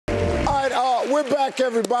right, we're back,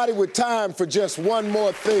 everybody, with time for just one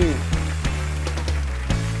more thing.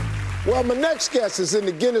 Well, my next guest is in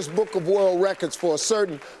the Guinness Book of World Records for a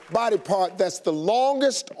certain body part that's the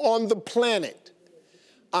longest on the planet.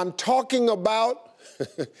 I'm talking about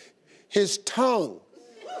his tongue.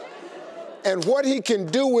 And what he can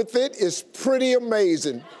do with it is pretty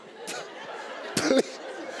amazing.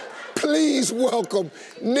 Please welcome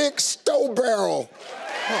Nick Stowbarrel.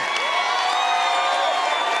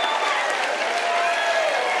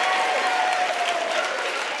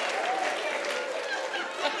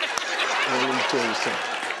 Let me tell you something.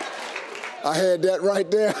 I had that right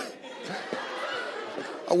there.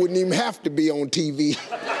 I wouldn't even have to be on TV.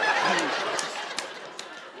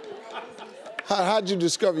 How'd you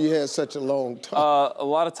discover you had such a long tongue? A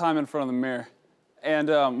lot of time in front of the mirror. And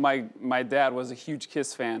my dad was a huge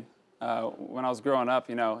Kiss fan. When I was growing up,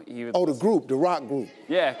 you know, he would... Oh, the group, the rock group.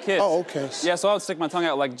 Yeah, Kiss. Oh, okay. Yeah, so I would stick my tongue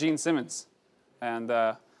out like Gene Simmons. And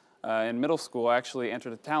in middle school, I actually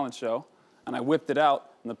entered a talent show, and I whipped it out,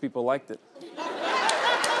 and the people liked it.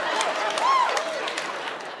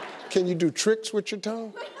 Can you do tricks with your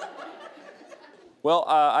tongue? Well,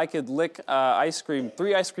 I could lick ice cream,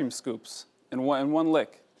 3 ice cream scoops in one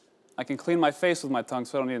lick. I can clean my face with my tongue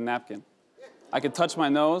so I don't need a napkin. I could touch my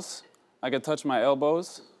nose. I could touch my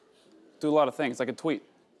elbows. Do a lot of things. I could tweet.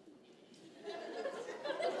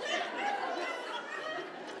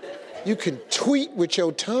 You can tweet with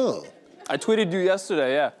your tongue. I tweeted you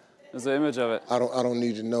yesterday, yeah. There's an image of it. I don't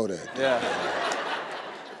need to know that. Yeah.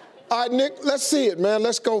 All right, Nick, let's see it, man.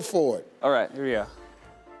 Let's go for it. All right, here we go.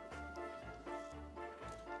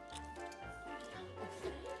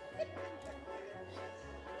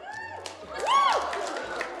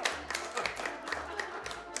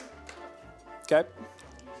 Okay.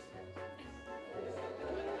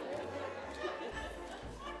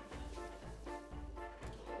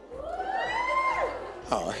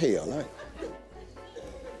 Oh, hell.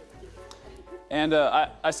 And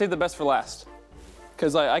I saved the best for last,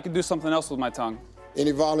 because I could do something else with my tongue.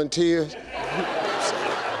 Any volunteers?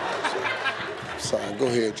 Sorry, go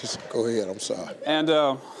ahead. Just go ahead. I'm sorry. And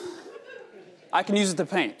I can use it to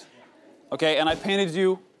paint, okay? And I painted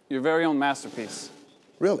you your very own masterpiece.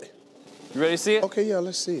 Really? You ready to see it? Okay, yeah,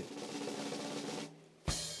 let's see it.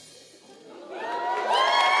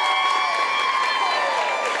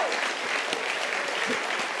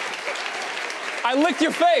 I licked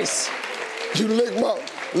your face. You licked my...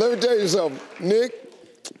 Let me tell you something, Nick.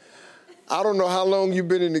 I don't know how long you've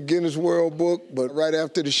been in the Guinness World Book, but right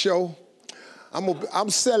after the show, I'm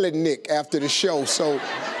selling Nick after the show. So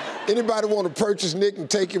anybody want to purchase Nick and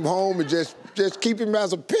take him home and just keep him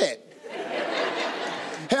as a pet?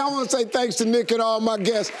 Hey, I want to say thanks to Nick and all my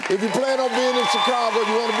guests. If you plan on being in Chicago,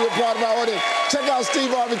 you want to be a part of my audience, check out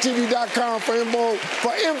SteveHarveyTV.com for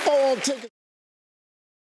info on tickets.